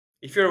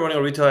If you're running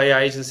a retail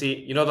AI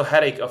agency, you know the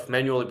headache of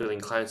manually billing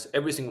clients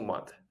every single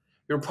month.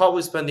 You're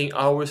probably spending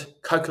hours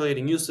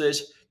calculating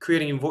usage,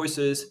 creating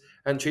invoices,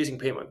 and chasing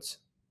payments.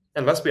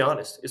 And let's be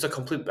honest, it's a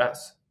complete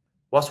mess.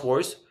 What's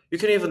worse, you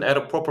can even add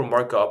a proper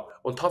markup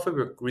on top of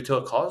your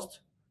retail cost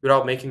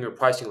without making your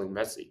pricing look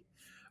messy.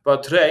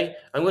 But today,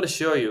 I'm going to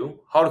show you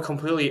how to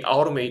completely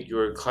automate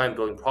your client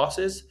billing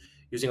process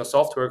using a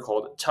software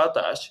called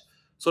Chatdash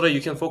so that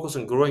you can focus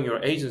on growing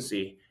your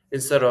agency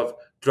instead of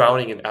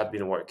drowning in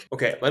admin work.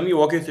 Okay, let me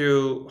walk you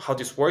through how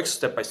this works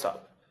step by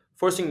step.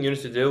 First thing you need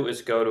to do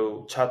is go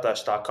to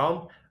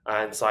chatdash.com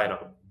and sign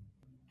up.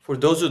 For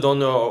those who don't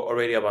know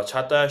already about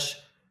Chatdash,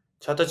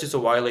 Chatdash is a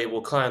white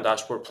label client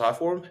dashboard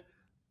platform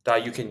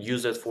that you can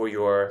use it for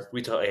your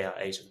retail AI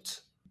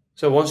agents.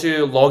 So once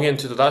you log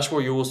into the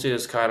dashboard, you will see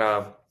this kind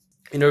of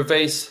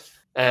interface.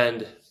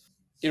 And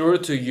in order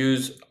to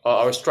use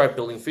our Stripe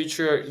billing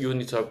feature, you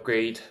need to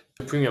upgrade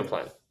the premium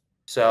plan.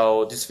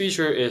 So this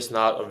feature is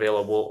not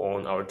available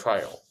on our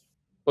trial.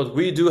 But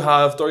we do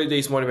have 30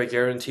 days money back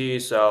guarantee,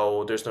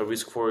 so there's no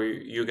risk for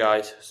you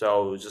guys.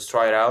 So just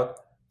try it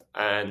out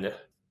and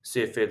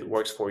see if it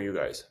works for you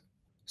guys.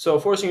 So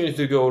first you need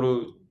to go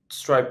to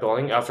Stripe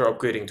billing after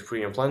upgrading to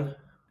premium plan.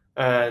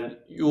 And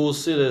you will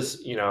see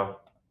this,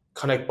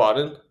 connect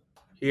button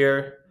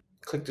here.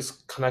 Click this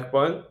connect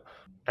button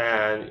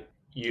and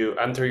you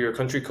enter your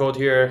country code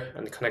here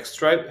and connect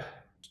Stripe.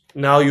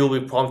 Now you'll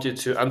be prompted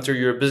to enter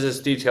your business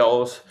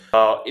details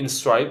in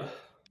Stripe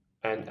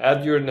and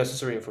add your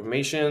necessary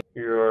information,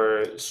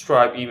 your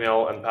Stripe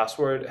email and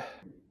password.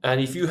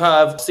 And if you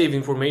have saved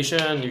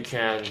information, you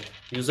can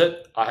use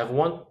it. I have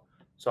one,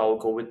 so I'll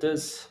go with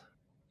this.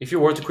 If you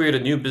were to create a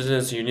new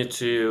business, you need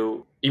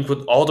to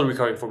input all the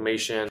required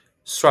information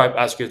Stripe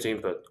asks you to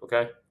input,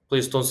 okay?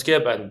 Please don't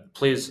skip and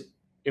please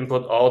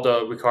input all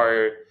the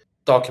required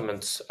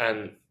documents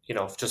and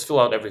just fill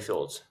out every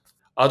field.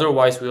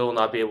 Otherwise, we will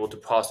not be able to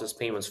process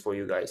payments for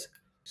you guys.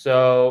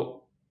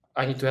 So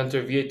I need to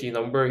enter VAT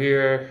number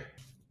here.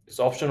 It's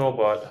optional,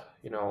 but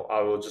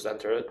I will just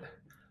enter it.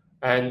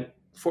 And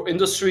for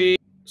industry,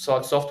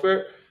 select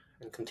software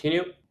and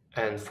continue.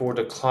 And for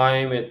the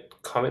climate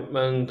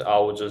commitment, I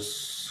will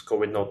just go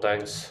with no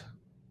thanks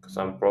because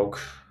I'm broke.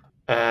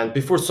 And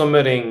before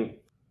submitting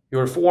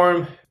your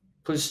form,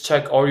 please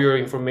check all your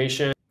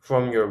information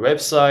from your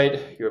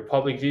website, your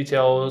public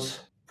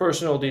details,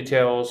 personal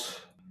details,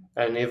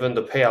 and even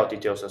the payout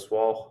details as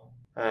well.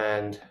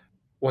 And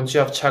once you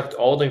have checked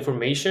all the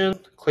information,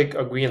 click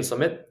agree and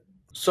submit.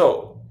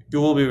 So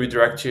you will be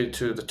redirected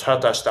to the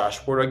Chatdash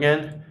dashboard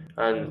again.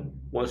 And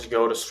once you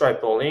go to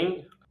Stripe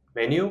billing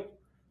menu,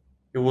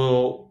 you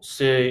will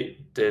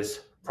see this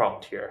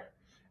prompt here.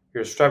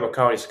 Your Stripe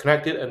account is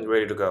connected and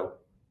ready to go.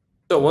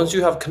 So once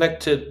you have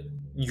connected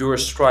your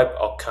Stripe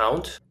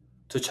account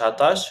to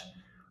Chatdash,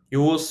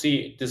 you will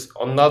see this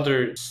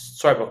another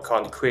Stripe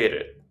account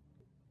created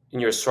in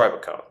your Stripe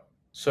account.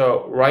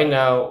 So right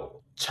now,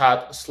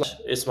 Chat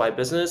is my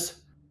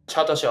business.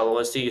 Chatdash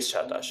LLC is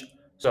Chatdash.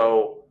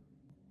 So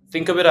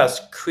think of it as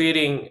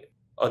creating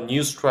a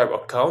new Stripe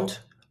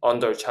account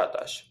under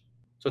Chatdash.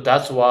 So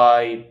that's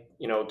why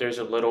there's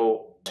a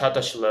little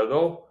Chatdash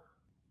logo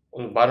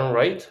on the bottom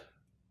right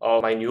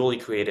of my newly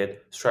created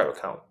Stripe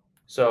account.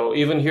 So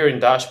even here in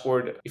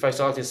dashboard, if I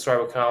select this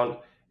Stripe account,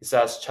 it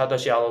says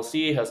Chatdash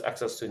LLC has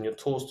access to new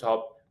tools to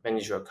help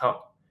manage your account.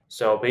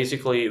 So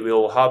basically,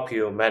 we'll help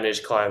you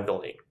manage client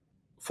billing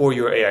for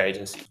your AI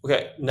agency.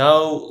 Okay,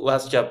 now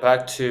let's get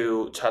back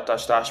to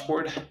Chatdash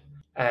dashboard.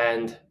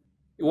 And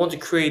you want to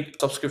create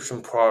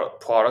subscription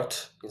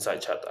product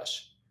inside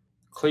Chatdash.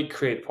 Click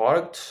create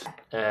product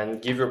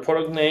and give your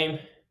product name,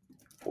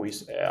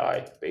 Voice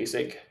AI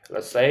Basic,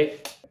 let's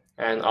say.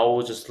 And I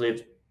will just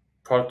leave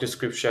product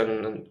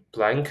description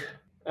blank.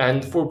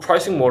 And for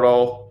pricing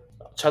model,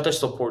 Chatdash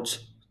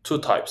supports two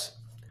types.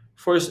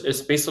 First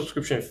is base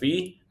subscription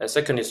fee, and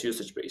second is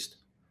usage based.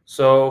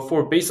 So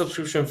for base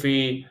subscription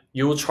fee,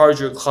 you will charge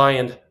your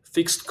client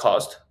fixed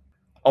cost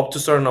up to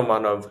a certain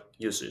amount of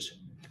usage.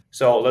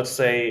 So let's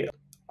say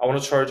I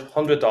want to charge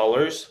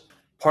 $100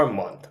 per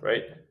month,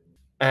 right?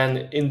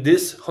 And in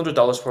this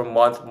 $100 per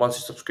month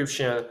monthly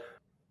subscription,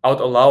 I would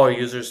allow our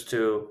users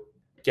to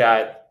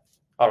get,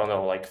 I don't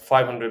know, like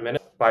 500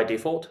 minutes by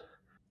default.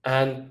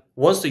 And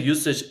once the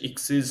usage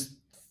exceeds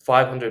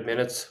 500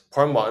 minutes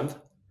per month,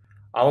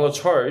 I want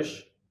to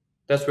charge,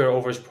 that's where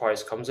overage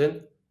price comes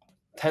in,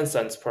 10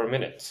 cents per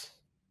minute.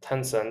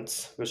 10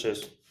 cents, which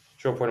is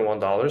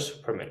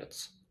 $0.1 per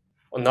minute.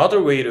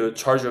 Another way to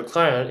charge your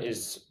client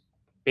is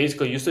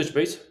basically usage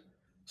based.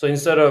 So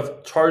instead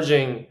of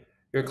charging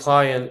your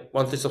client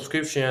monthly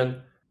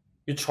subscription,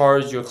 you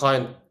charge your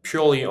client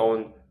purely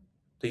on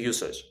the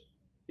usage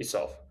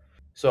itself.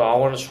 So I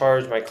want to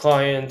charge my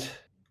client,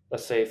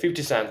 let's say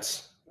 50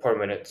 cents per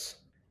minute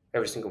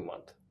every single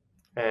month.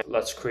 And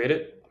let's create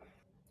it.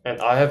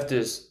 And I have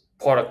this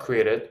product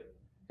created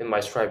in my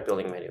Stripe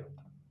billing menu.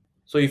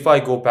 So if I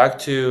go back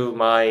to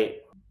my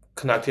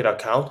connected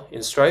account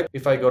in Stripe,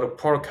 if I go to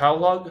product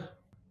catalog,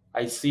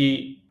 I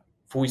see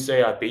Voice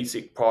AI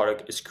Basic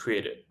product is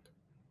created.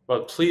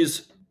 But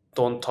please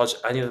don't touch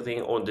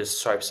anything on this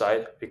Stripe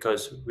side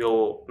because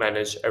we'll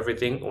manage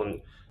everything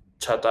on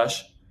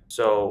Chatdash.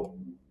 So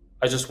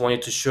I just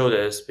wanted to show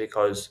this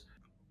because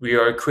we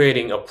are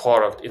creating a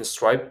product in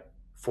Stripe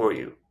for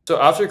you.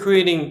 So after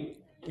creating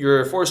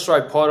your first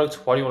Stripe product,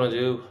 what do you want to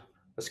do?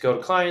 Let's go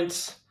to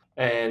clients,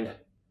 and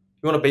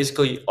you want to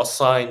basically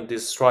assign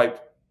this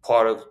Stripe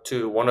product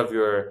to one of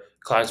your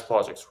clients'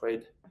 projects,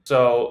 right?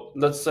 So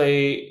let's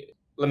say,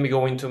 let me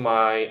go into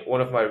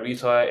one of my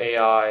Retell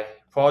AI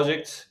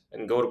projects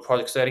and go to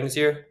project settings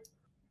here.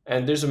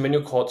 And there's a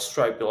menu called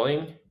Stripe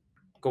Billing.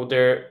 Go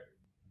there,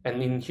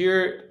 and in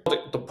here,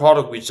 the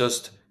product we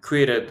just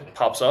created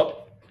pops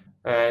up.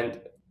 And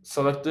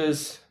select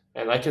this,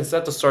 and I can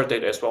set the start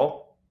date as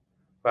well.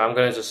 But I'm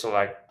gonna just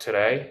select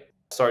today,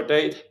 start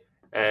date,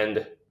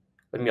 and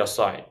let me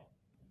assign.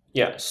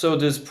 Yeah, so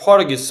this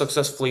product is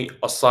successfully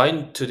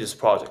assigned to this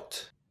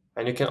project.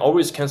 And you can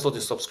always cancel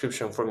the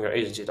subscription from your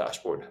agency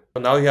dashboard.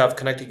 So now you have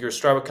connected your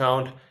Stripe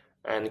account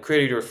and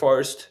created your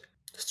first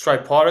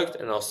Stripe product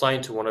and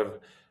assigned to one of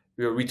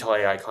your Retell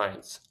AI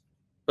clients.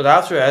 But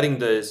after adding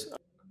this,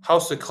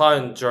 how's the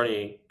client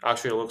journey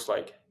actually looks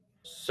like?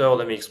 So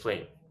let me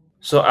explain.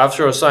 So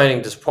after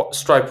assigning this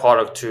Stripe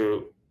product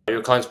to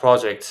your client's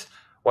project,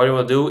 what you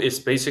want to do is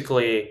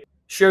basically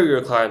share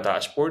your client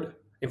dashboard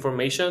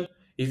information.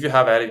 If you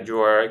have added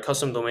your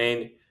custom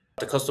domain,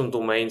 the custom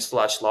domain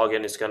slash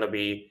login is going to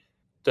be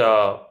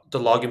the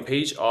login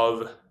page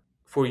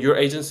for your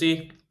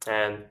agency.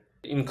 And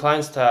in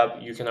clients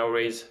tab, you can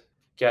always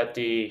get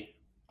the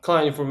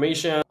client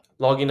information,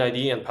 login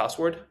ID, and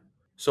password.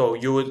 So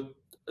you would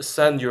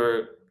send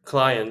your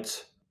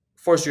client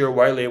first your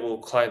white label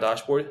client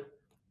dashboard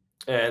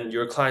and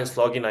your client's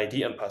login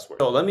ID and password.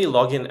 So let me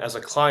log in as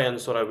a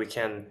client so that we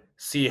can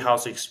see how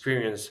the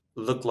experience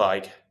look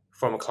like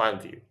from a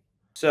client view.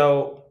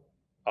 So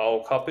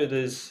I'll copy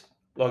this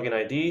login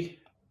ID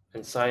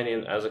and sign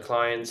in as a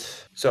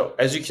client. So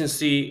as you can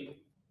see,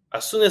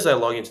 as soon as I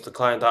log into the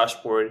client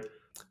dashboard,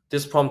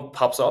 this prompt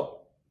pops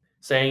up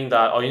saying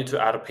that I need to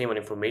add a payment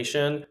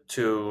information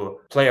to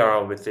play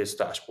around with this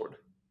dashboard.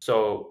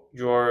 So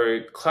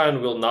your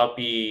client will not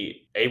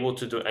be able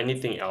to do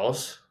anything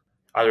else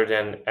other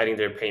than adding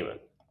their payment.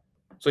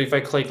 So if I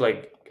click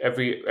like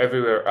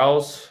everywhere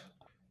else,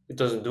 it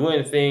doesn't do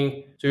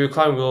anything. So your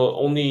client will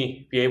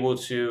only be able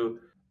to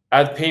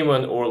add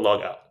payment or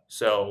log out.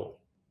 So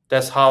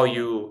that's how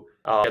you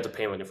get the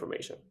payment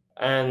information.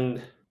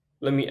 And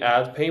let me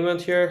add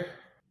payment here,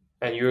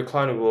 and your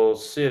client will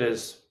see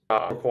this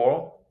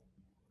portal.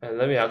 And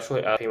let me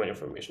actually add payment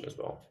information as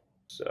well.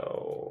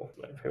 So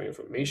my payment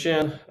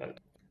information, and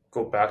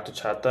go back to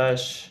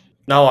Chatdash.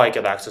 Now I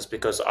get access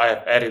because I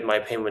have added my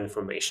payment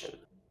information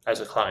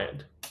as a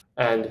client.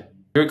 And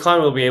your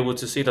client will be able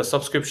to see the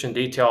subscription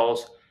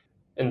details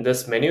in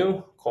this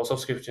menu called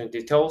subscription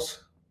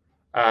details.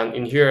 And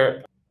in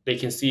here, they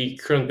can see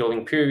current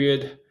billing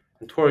period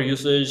and total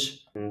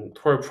usage and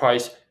total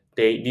price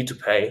they need to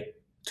pay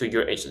to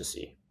your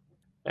agency.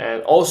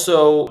 And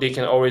also, they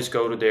can always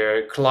go to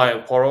their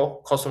client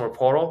portal, customer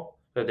portal,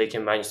 so they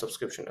can manage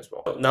subscription as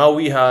well. Now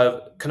we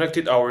have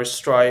connected our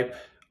Stripe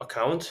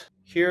account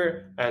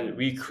here, and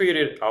we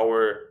created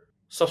our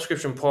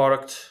subscription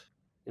product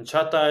in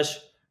Chatdash,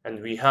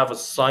 and we have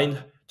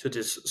assigned to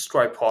this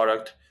Stripe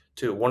product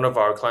to one of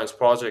our clients'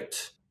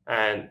 projects.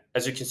 And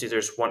as you can see,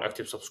 there's one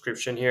active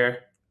subscription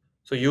here.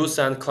 So you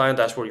send client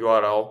dashboard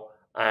URL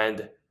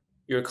and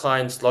your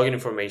client's login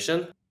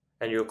information,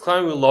 and your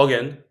client will log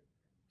in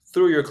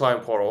through your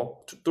client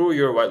portal, through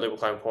your white label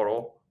client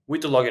portal,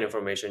 with the login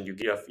information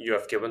you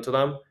have given to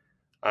them.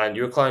 And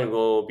your client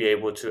will be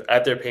able to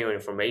add their payment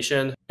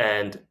information.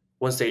 And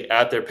once they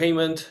add their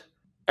payment,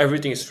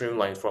 everything is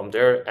streamlined from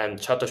there, and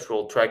Chatdash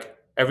will track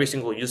every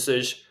single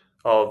usage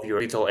of your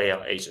Retell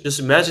AI agent.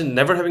 Just imagine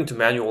never having to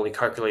manually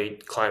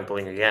calculate client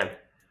billing again.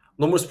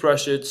 No more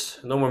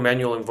spreadsheets, no more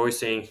manual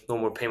invoicing, no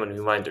more payment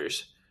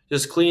reminders.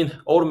 Just clean,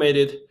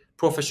 automated,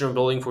 professional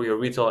billing for your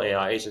Retell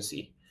AI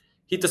agency.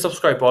 Hit the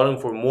subscribe button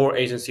for more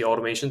agency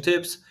automation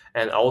tips,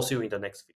 and I will see you in the next video.